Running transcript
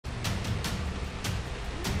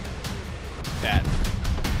that.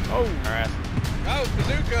 Oh, alright. Oh,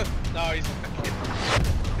 bazooka! No, he's.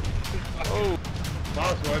 Oh.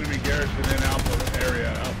 Possible enemy garrison in Alpha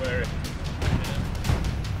area.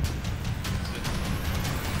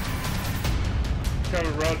 Cover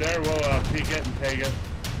road there. We'll peek it and take it.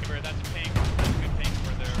 That's a ping. That's a good ping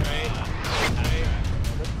for their.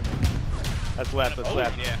 That's left. That's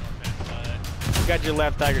left. Yeah. You got your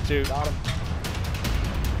left, Tiger 2. Got him.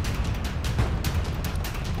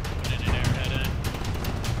 Put it in air, head in.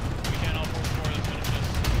 We can't all pull forward. Let's finish this.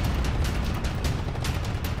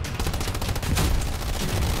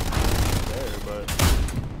 There, but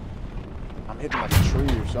I'm hitting like a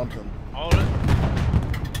tree or something. Hold it.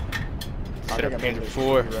 I think I'm hitting Panther a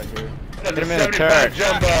 4. tree right here. Hit him in the 75 turret.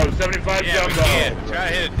 jumbo. 75 Yeah, jumbo. we can. Try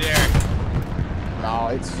to hit it there. No,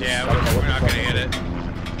 it's just, Yeah, I don't know we're what not the gonna fuck hit it.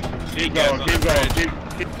 Keep going. Keep going. Keep.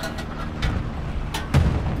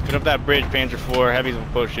 Get up that bridge, Panzer 4. Heavies will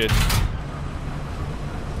push it. I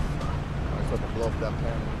fucking blow up that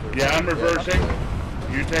panel. Yeah, I'm reversing.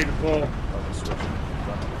 You take the pull. I'm switching.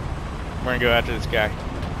 We're gonna go after this guy.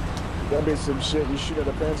 That'd be some shit. You shoot at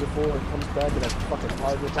a Panzer 4 and comes back in a fucking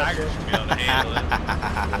hydro. Tiger should be able to handle it.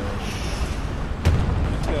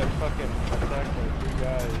 This guy fucking attacked like 3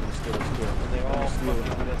 guys. And they all fucking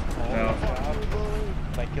did us all. No.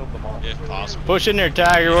 I killed them all. If possible. Push in there,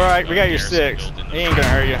 Tiger. All right, we got your 6. He ain't gonna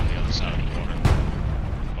hurt you.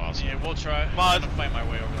 Yeah, we'll try. I'm gonna fight my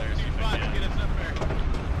way over there. See if I can.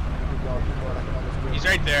 He's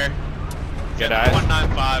right there. Good eyes.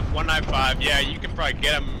 195. 195. Yeah, you can probably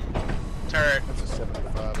get him. Turret. That's a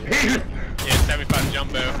 75. Yeah. Yeah, 75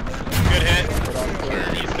 jumbo. Good hit.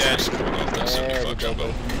 He's dead. There we go.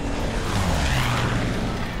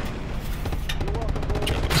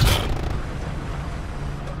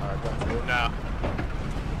 No.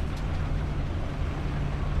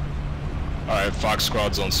 Alright, Fox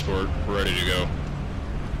Squad's on sport. We're ready to go.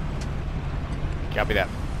 Copy that.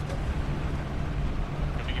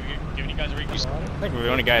 Giving you guys a request. I think we're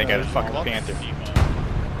the only guy that got a fucking Panther.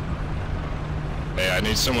 Hey, I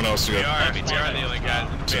need someone else to go We are the only guys.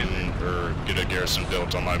 or get a garrison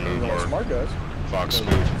built on my move mark. Smart guys. Fox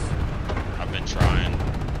move. I've been trying.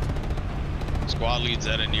 Squad leads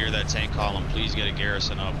that in near that tank column. Please get a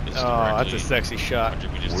garrison up. It's Oh, that's a sexy shot.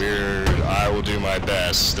 Weird. I will do my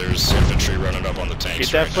best. There's infantry running up on the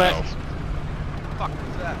tanks Get that right flat. now. Fuck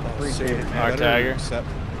was that? Appreciate it, man. Our Tiger.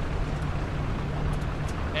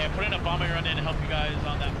 Hey, put in a bombing run in to help you guys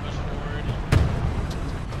on that push forward.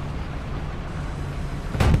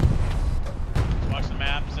 Watch the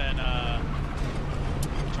maps and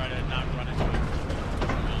try to not run into it.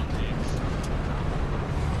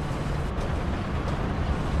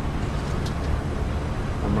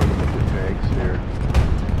 I'm running with the tanks here.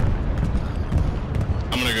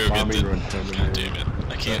 I'm gonna go Bombing get the. run coming God in. damn it!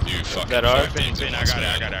 I can't do fucking that ours? 5 things at I once, got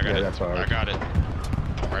it. man. Yeah, that's ours. I got it.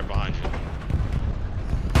 Right behind you.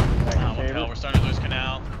 What the hell, we're starting to lose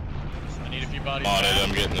canal. I need a few bodies. On it. back.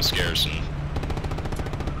 I'm getting this garrison.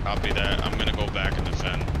 Copy that. I'm gonna go back and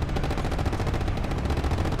defend.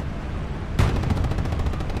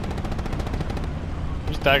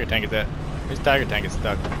 Whose Tiger tank is that? Whose Tiger tank is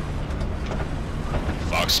stuck?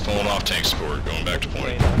 Fox pulling off tank support, going back to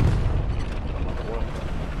point.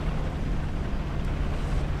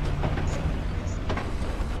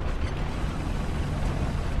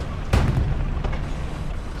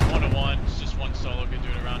 It's 1-1. It's just one solo could do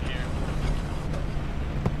it around here.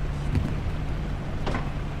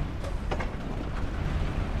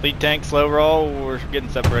 Lead tank, slow roll. We're getting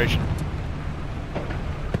separation.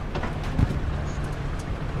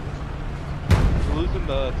 Losing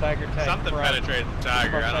the Tiger tank. Something front. penetrated the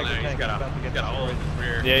Tiger. I don't know. He's got a hole in his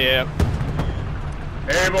rear. Yeah.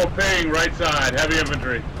 Able ping, right side, heavy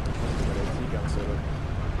infantry.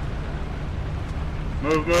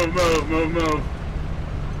 Move.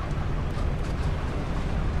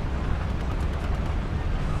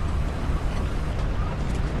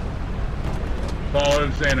 Follow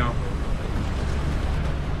Insano.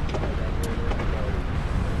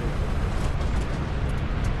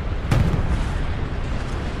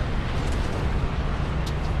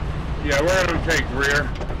 Yeah, we're gonna take rear.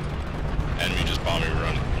 Enemy just bombing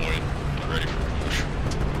run point. Get ready for a push.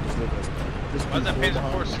 Why does that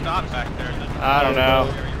Panzer 4 stop back there? I don't know.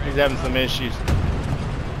 He's having some issues.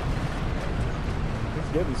 It's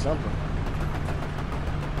getting something.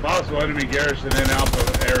 Possible enemy garrison in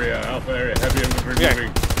Alpha area, heavy infantry Yeah.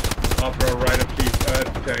 moving. Off-road right up to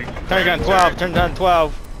tank. Turn gun 12. Turn gun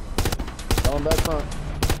 12. Going back front.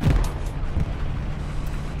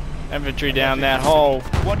 Infantry down that hole.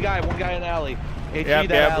 One guy in the alley. HE Yep.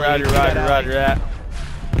 that alley, Roger HE that alley. that.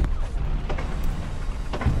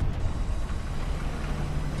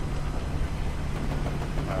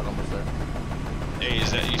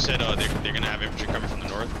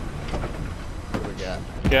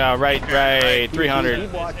 Yeah, right, 300.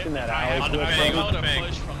 Keep watching that alley. On the quick, bang, brother. on the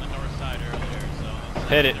push from the north side earlier, so...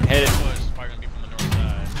 Hit it. Push is probably gonna be from the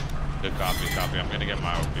north side. Good copy. I'm gonna get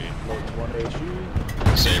my OP. One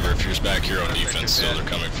HU. Saber, if you're back here on defense still, they're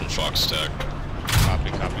coming from Fox Tech. Copy.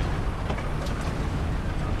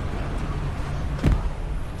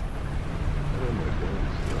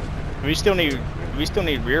 We still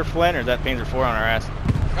need rear flint, or is that Panzer IV on our ass?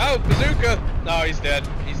 Oh, bazooka! No, he's dead.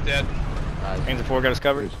 Panzer IV got us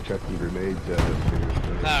covered. Just chucking grenades at us here.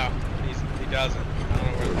 No, he doesn't. I don't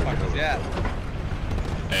know where the fuck he's at.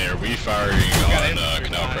 Hey, are we firing on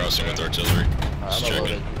Canal Crossing with artillery? Just I'm checking.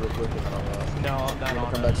 loaded real quick and I'll No, I'm not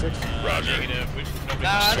on come back 6. Roger. Negative. Nah,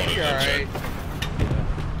 I think you're alright.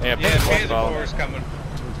 Yeah, Yeah, Panzer IV Panzer following. IV's coming.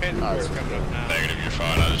 Panzer IV's coming up now. Negative, you're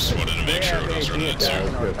fine. I just wanted to make sure what I was running into. I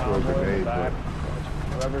was gonna throw a grenade, but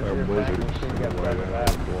Whoever's our your blizzards back, gonna get light better out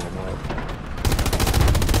back. and blow them up.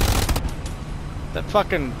 That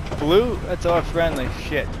fucking blue, that's all friendly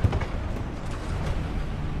shit.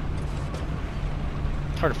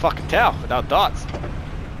 It's hard to fucking tell without dots. Looks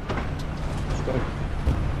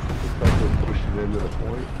like we're pushing into the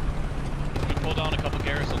point. We pulled down a couple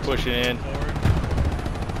garrisons. Pushing in. Forward.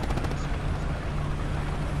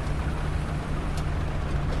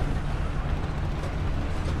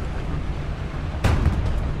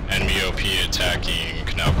 Enemy OP attacking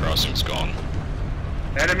Canal Crossing's gone.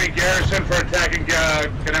 Enemy garrison for attacking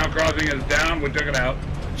Canal Crossing is down. We took it out.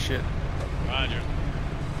 Shit. Roger.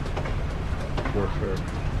 Warfare.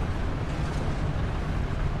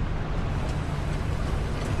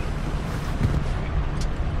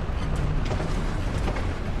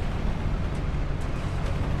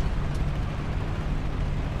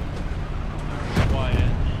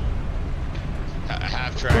 Quiet.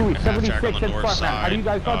 Half-track on the north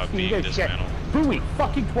side being dismantled. Buoy,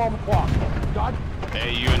 fucking 12 o'clock. God.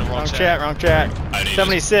 Hey, you in the Wrong chat. I need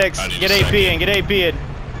 76, I need get a AP second. in, get AP in.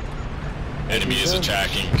 Enemy is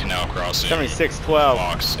attacking Canal Crossing. 76, 12.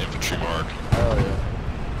 Fox infantry mark. Oh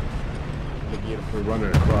yeah. Look, get him. We're running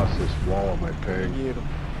across this wall on my ping. Get him.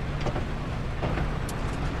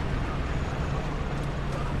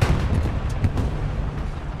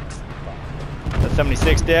 That's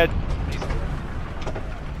 76 dead.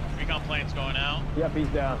 Recon plane's going out. Yep, he's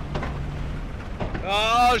down.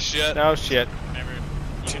 Oh shit. Oh shit. Remember,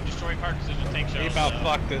 you can destroy carcasses with tank shells. He about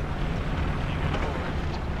fucked it.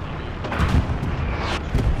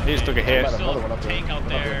 He just took a hit. Got Still another one up there. tank out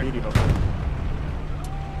Another there. medium up there.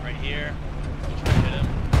 Right here. We'll try to hit him.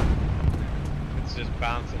 It's just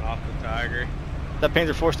bouncing off the Tiger. Is that Panzer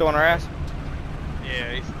IV still on our ass?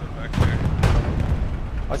 Yeah, he's still back there.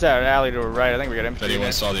 What's that alley to our right? I think we got If infantry.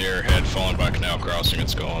 anyone saw the airhead falling by Canal Crossing,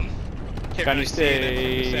 it's gone. Can't Can you really see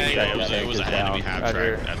it. stay? Yeah, it was a enemy Roger.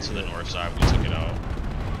 half-track. That's to the north side. We took it out.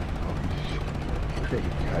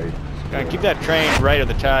 Gotta keep that train right of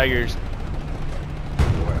the Tigers.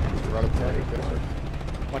 Run up there.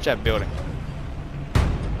 Watch that building.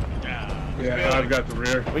 Yeah, I've got the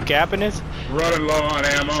rear. We capping this? Running low on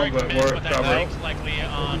ammo, but we're that covered. tank's likely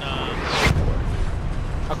on.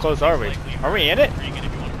 How close are we? Are we in it? Regan,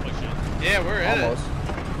 if you want to push in. Yeah, we're in Almost.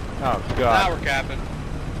 Oh it. Now god. we're capping.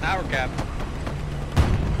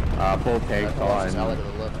 Full tank That horse is on. alley to the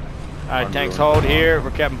left. Alright, tanks hold here.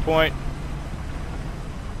 We're capping point.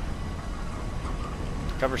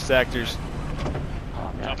 Cover sectors.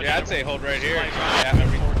 Yeah, I'd say hold right here. Yeah,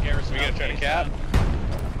 we gonna try to cap?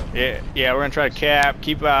 Yeah, we're gonna try to cap.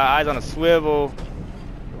 Keep eyes on a swivel.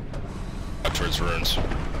 Up towards ruins.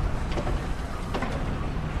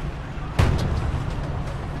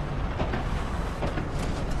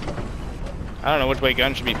 I don't know which way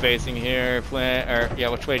guns should be facing here, Flint. Or yeah,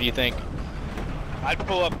 which way do you think? I'd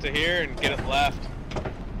pull up to here and get it left.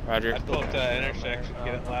 Roger. I'd pull up to that intersection,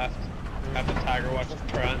 get it left. Have the Tiger watch the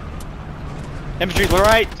front. Infantry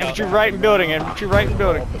right. Infantry right in building. Infantry right in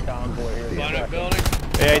building. The convoy here. Line up building.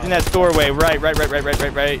 Yeah, he's in that doorway. Right.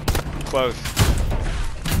 Close.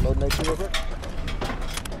 Loading HU real quick.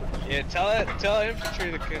 Yeah, tell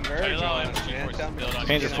infantry to converge on us, man. Tell them to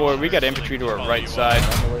Panzer IV, we got infantry to our right side.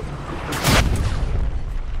 On the way.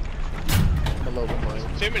 Hello, good morning.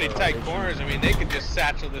 Too many tight corners. I mean, they could just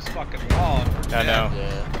satchel this fucking wall. I know.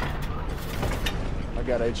 Yeah. I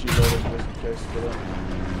got HU loaded just in case.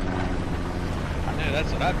 Yeah,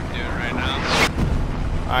 that's what I'd be doing right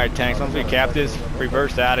now. Alright, tanks, once we cap this,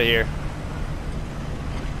 reverse out of here.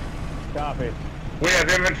 Copy. We have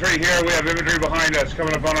infantry here. We have infantry behind us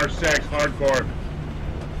coming up on our 6. Hardcore.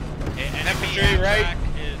 Infantry right.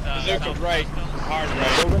 Bazooka right. Hard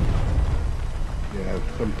right. Yeah,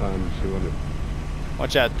 sometimes you want to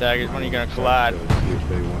Watch out, Tigers. When are you gonna collide? see if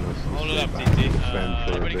they want us to Hold it stay up, back TT. and defend for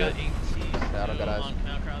a Anybody got bit. ATs I don't got eyes. on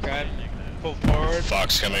Canal Okay. Pull forward.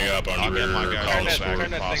 Fox coming up on I'll rear get my guys column back. forward.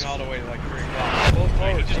 Turn that thing all the way to like 3 o'clock. Pull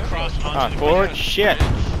forward. Just cross onto the Forward? Shit.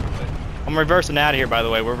 I'm reversing out of here, by the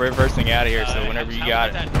way. We're reversing out of here, so whenever you got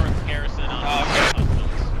it. That north garrison on Okay.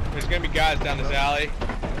 There's gonna be guys down this alley.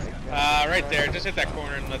 Right there. Just hit that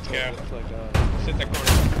corner and let's go. Looks like Just hit that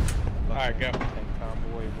corner. Alright, go. tank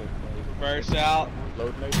convoy with Reverse out.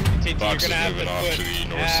 Load maybe? TT, you're Fox is gonna have to moving off put to the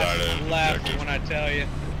north ass side of left objective. when I tell you.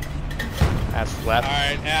 That's left.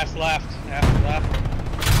 Alright, ass left. Ass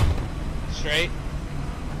left. Straight.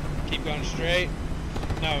 Keep going straight.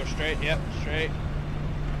 No, straight. Yep, straight.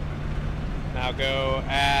 Now go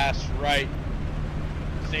ass right.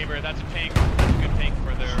 Saber, that's a tank. That's a good tank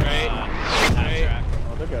for their Straight. half track.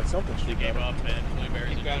 Oh, they got something They shooting gave at up and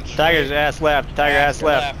blueberries. Keep going straight. Tiger's ass left. Tiger ass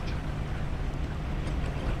left.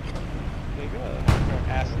 They go.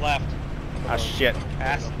 Ass left. Oh shit.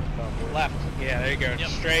 Ass left. Yeah, there you go. Yep.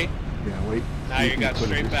 Straight. Yeah, wait. Now see you if got put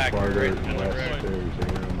straight it back. farther Right in the middle of the west road. there,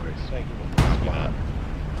 Zane, on my Thank you. spot.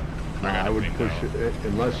 I would push it,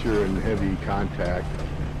 unless you're in heavy contact,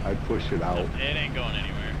 I'd push it out. It ain't going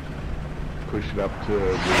anywhere. Push it up to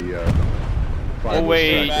the Oh,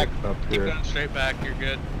 wait. Back. up Keep here. going straight back. You're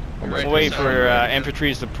good. You're We'll right wait there. for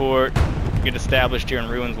infantry support. Get established here in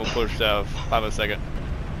ruins. We'll push south. 502nd.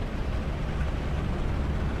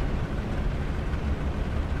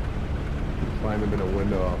 Find them in a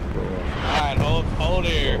window off the Alright, hold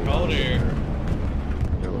here. Hold here.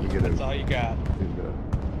 Yeah, let me get That's in. all you got.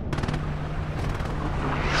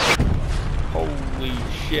 Holy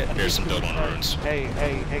shit. Here's some build on ruins. Hey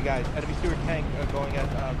guys, enemy Stewart tank going at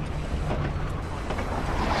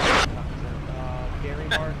Gary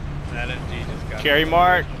Mark. That MG just got. Cherry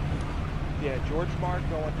Mart. Yeah, George Mark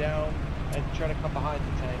going down and trying to come behind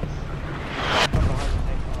the tanks. Come behind the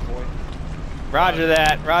tank convoy. Roger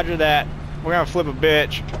that. Roger that. We're gonna flip a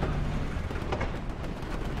bitch.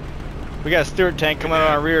 We got a Stewart tank coming on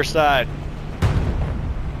our rear side.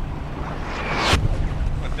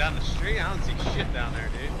 Went down the street. I don't see shit down there,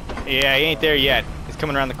 dude. Yeah, he ain't there yet. He's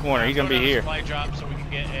coming around the corner. He's gonna be here. Supply drop so we can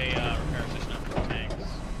get a repair system for tanks.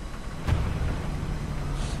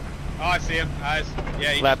 Oh, I see him. Eyes.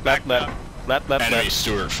 Yeah, he Left, just left, backed left. up. Left, left, Enemy left.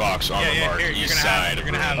 Stewart Fox armor Yeah, mark here, you're east gonna have side it, of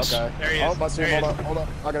you're gonna have ruins. it. Okay. There he Oh, is. I see There him. he Hold is. up, hold up.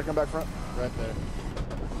 I gotta come back front. Right there.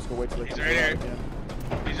 Just go wait till they He's come right around here. again.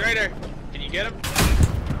 He's right there. Can you get him?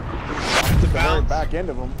 Took the very bounce. back end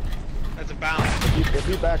of him. That's a bounce. If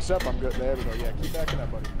he backs up, I'm good. There we go. Yeah, keep backing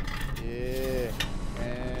up, buddy. Yeah.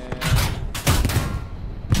 And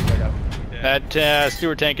I got him. That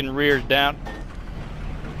Stewart tank in the rear is down.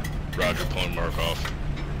 Roger, pulling mark off.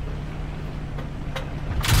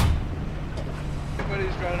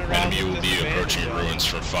 Everybody's running around. Enemy with will be disadvantage approaching on. ruins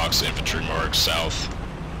from Fox infantry mark south.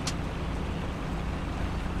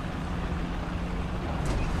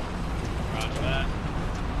 Roger that.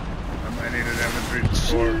 I might need an infantry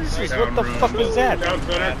support. Jesus, Down what the ruins. fuck was that? Down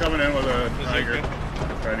center coming in with a Is it tiger. good?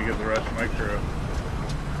 Trying to get the rest of my crew.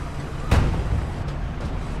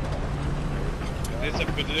 It's a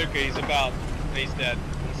bazooka. He's about. He's dead.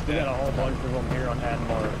 He's We got a dead. whole bunch of them here on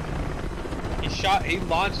Admar. He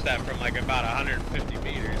launched that from like about 150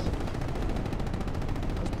 meters.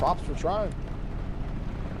 That's props for trying.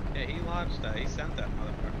 Yeah, he launched that. He sent that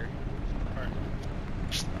motherfucker.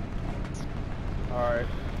 Alright,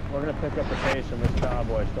 we're gonna pick up the pace and this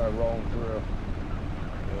convoy start rolling through.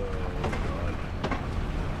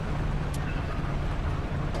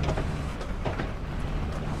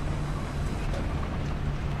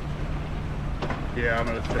 Yeah, I'm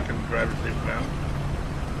gonna stick in the driver's seat for now.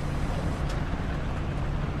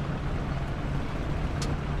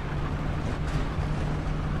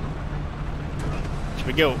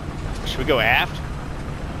 Should we go aft?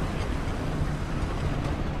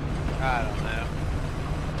 I don't know.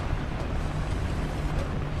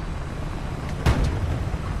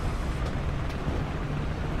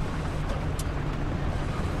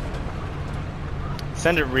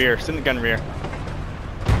 Send it rear. Send the gun rear.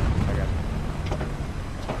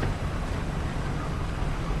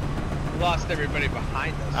 We lost everybody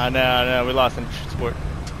behind us. I know. We lost infantry support.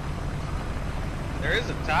 There is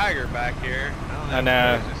a tiger back here. I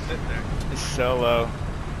know. It's just sitting there. It's so low.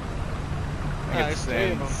 I Yeah, get it's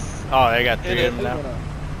three of them. sends. Oh, they got three of them now.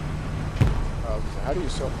 How do you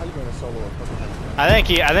solo a fucking tank? I think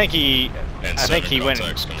he And I think he seven went and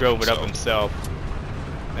contacts coming drove it from up himself.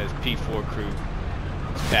 His P4 crew.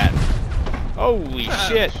 That. Holy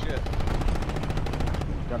shit.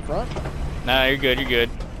 Gun front? Nah, you're good. You're good.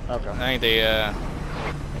 Okay. I think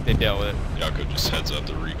they dealt with it. Yako just heads up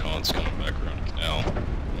the recon's coming back around the canal.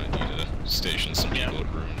 Might need to station some people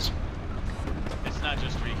at ruins. It's It's not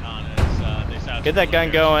just recon. It's they sound. Get that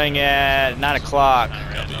gun going at 9 o'clock.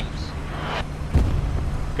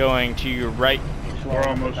 Going to your right. We're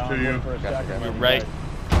almost to you. Your right.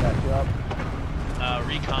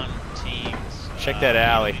 Recon teams. Check that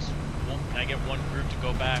alley. Can I get one group to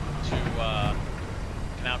go back to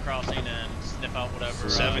Canal Crossing and sniff out whatever?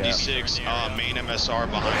 76, main MSR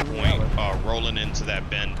behind point, rolling into that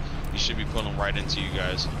bend. He should be pulling right into you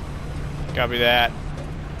guys. Copy that.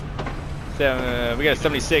 We got a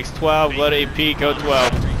 76, 12, load AP, go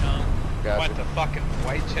 12. What the fucking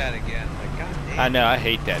white chat again? Like, God damn. I know, I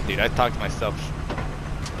hate that, dude. I talk to myself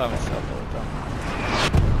by myself all the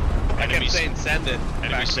time. I kept saying send it.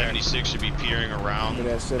 Enemy 76 should be peering around Look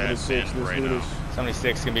at that 76, bend let's right do now. this.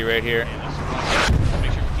 76 gonna be right here.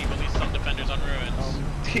 Make sure we keep at least some defenders on ruins.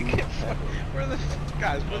 We're the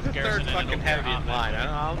guys. We're the Garrison third and fucking an heavy open in line.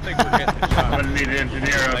 I don't think we're getting the I'm shot. gonna need an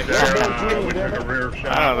engineer up there. We took a rear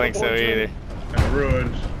shot. I don't think so either. In the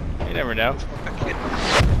ruins. You never know.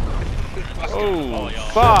 Oh, Oh, y'all.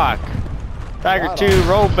 fuck! Tiger 2,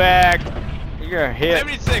 roll back. You're a hit.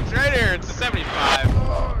 76 right here. It's a 75.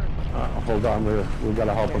 Hold on, we've got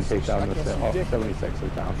to help them take down this 76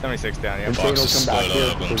 is down. 76 down, yeah. And Shane will come back here.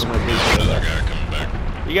 Split up We're and gonna take another guy coming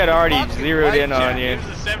back. You got already zeroed in on you. Here's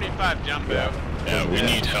a 75 jumbo. Yeah, we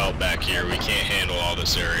need help back here. We can't handle all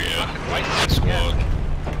this area. White Squad.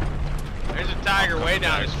 There's a tiger way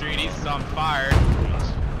down the street. He's on fire.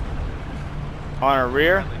 On our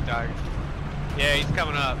rear. Tiger. Yeah, he's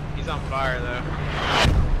coming up. He's on fire though.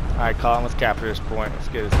 Alright, Colin, let's capture this point. Let's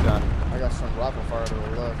get this done. I got some rifle fire to the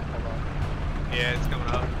left. Hold on. Yeah, it's coming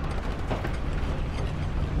up.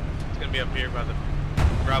 It's gonna be up here by the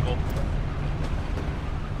rubble.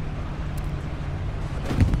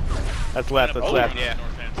 That's left, that's Oh, left. yeah.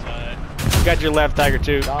 North hand side. You got your left, Tiger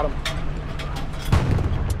 2. Got him.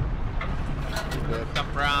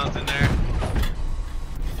 Some browns in there.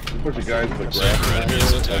 Push the guys to the So our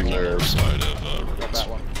enemies grass attacking and our side of Got that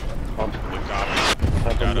one. pump, We got him.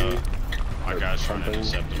 pumping me. My guy's trying to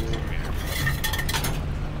intercept him from here.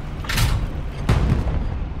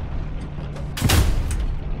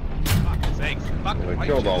 Fuck's sakes. Fucking I white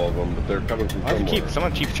killed shit. all of them, but they're coming from Why do you somewhere.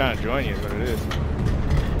 someone keeps trying to join you, is what it is.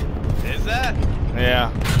 Is that?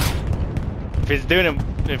 Yeah. If it's doing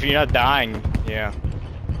it, if you're not dying, yeah.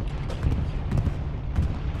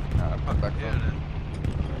 I'm back Yeah.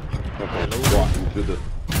 Okay, they're walking through the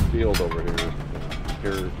field over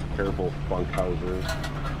here. Careful, bunkhouses.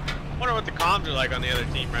 Wonder what the comms are like on the other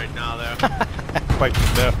team right now though. Like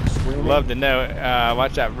to know. Love to know.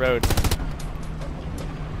 Watch that road.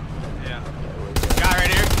 Yeah. Guy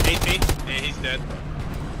right here, 8 feet. Yeah, he's dead.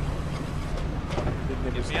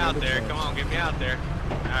 Get me out there. Come on, get me out there.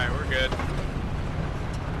 Alright, we're good.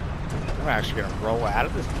 I'm actually gonna roll out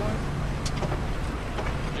of this point.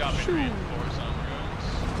 Dropping reinforce on ruins.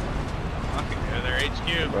 Fucking go their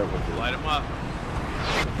HQ. Light them up.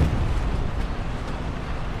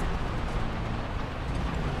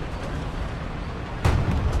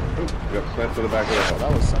 Yep, sent to the back of the Oh, house.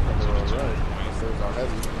 that was something to the right. There's our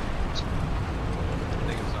heavy. I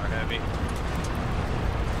think it's our heavy.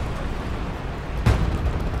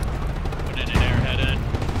 Put in an airhead in.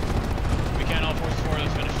 We can't all force 4.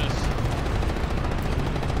 Let's finish this.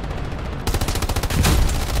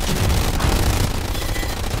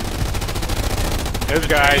 Those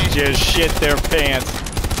guys just shit their pants.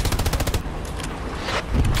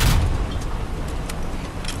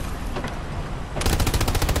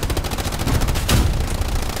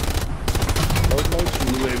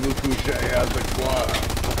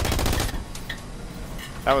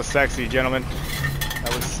 That was sexy, gentlemen.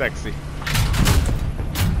 That was sexy.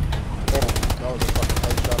 Oh, that was a fucking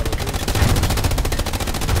headshot of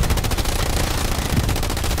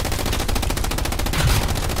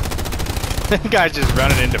a dude. Guy's just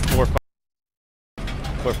running into four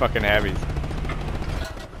fucking heavies.